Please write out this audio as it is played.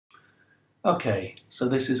Okay, so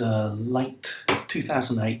this is a late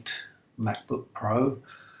 2008 MacBook Pro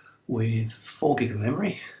with 4 gig of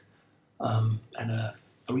memory and a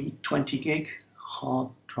 320 gig hard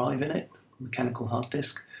drive in it, mechanical hard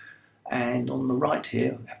disk. And on the right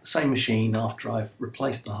here, I have the same machine after I've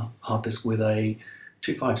replaced the hard disk with a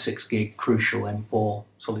 256 gig Crucial M4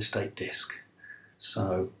 solid state disk.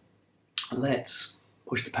 So let's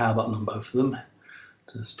push the power button on both of them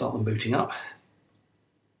to start them booting up.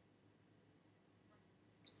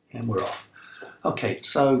 And we're off. Okay,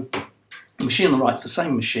 so the machine on the right is the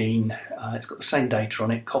same machine. It's got the same data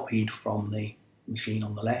on it, copied from the machine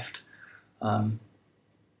on the left. And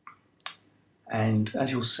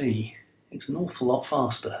as you'll see, it's an awful lot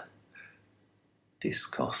faster. This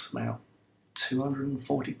costs about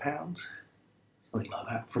 £240, something like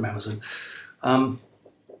that, from Amazon.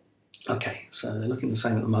 Okay, so they're looking the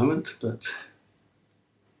same at the moment, but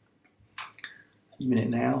any minute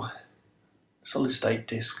now, solid state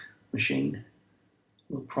disk machine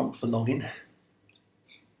will prompt for login.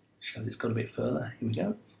 Shows it's got a bit further. Here we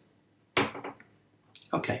go.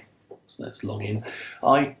 Okay, so let's log in.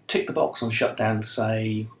 I tick the box on shutdown to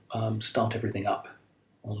say start everything up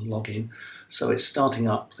on login. So it's starting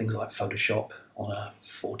up things like Photoshop on a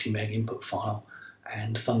 40 meg input file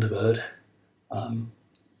and Thunderbird. And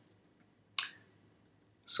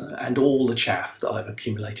all the chaff that I've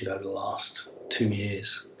accumulated over the last 2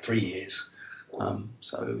 years, 3 years.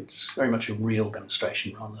 So it's very much a real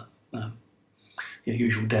demonstration rather than your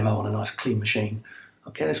usual demo on a nice clean machine.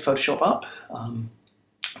 Okay, there's Photoshop up,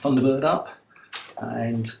 Thunderbird up,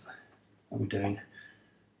 and what are we doing?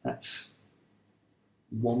 That's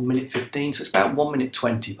 1 minute 15, so it's about 1 minute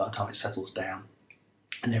 20 by the time it settles down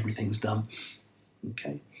and everything's done.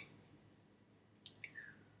 Okay.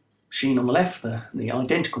 Machine on the left, the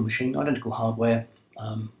identical machine, identical hardware,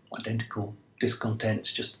 identical disk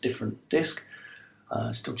contents, just a different disk.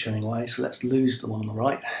 Still churning away, so let's lose the one on the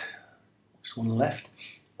right, watch the one on the left.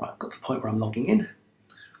 Right, got to the point where I'm logging in.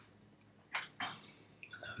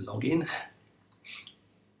 So log in.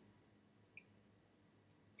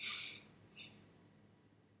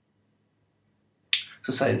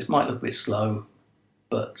 So say this might look a bit slow,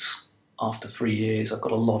 but after 3 years I've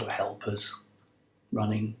got a lot of helpers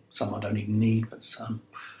running. Some I don't even need, but some,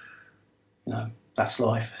 you know, that's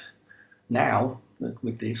life. Now,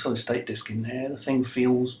 with the solid state disk in there, the thing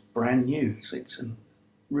feels brand new. So it's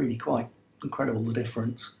really quite incredible, the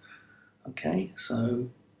difference. Okay,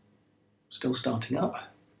 so still starting up.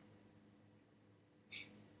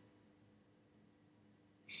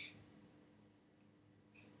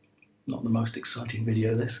 Not the most exciting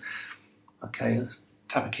video, this. Okay, let's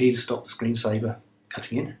tap a key to stop the screensaver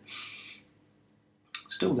cutting in.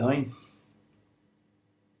 Still going.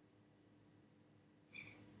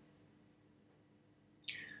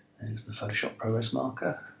 There's the Photoshop progress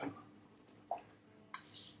marker.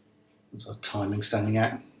 There's our timing standing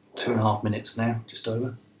out, 2.5 minutes now, just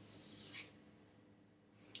over.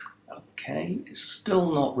 Okay, it's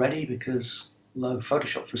still not ready because although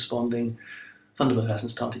Photoshop's responding, Thunderbird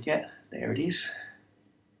hasn't started yet. There it is.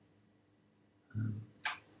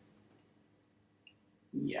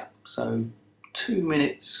 Yeah, so 2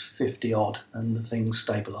 minutes 50 odd and the thing's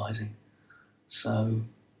stabilising. So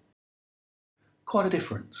quite a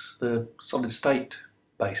difference. The solid state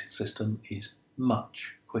based system is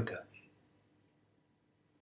much quicker.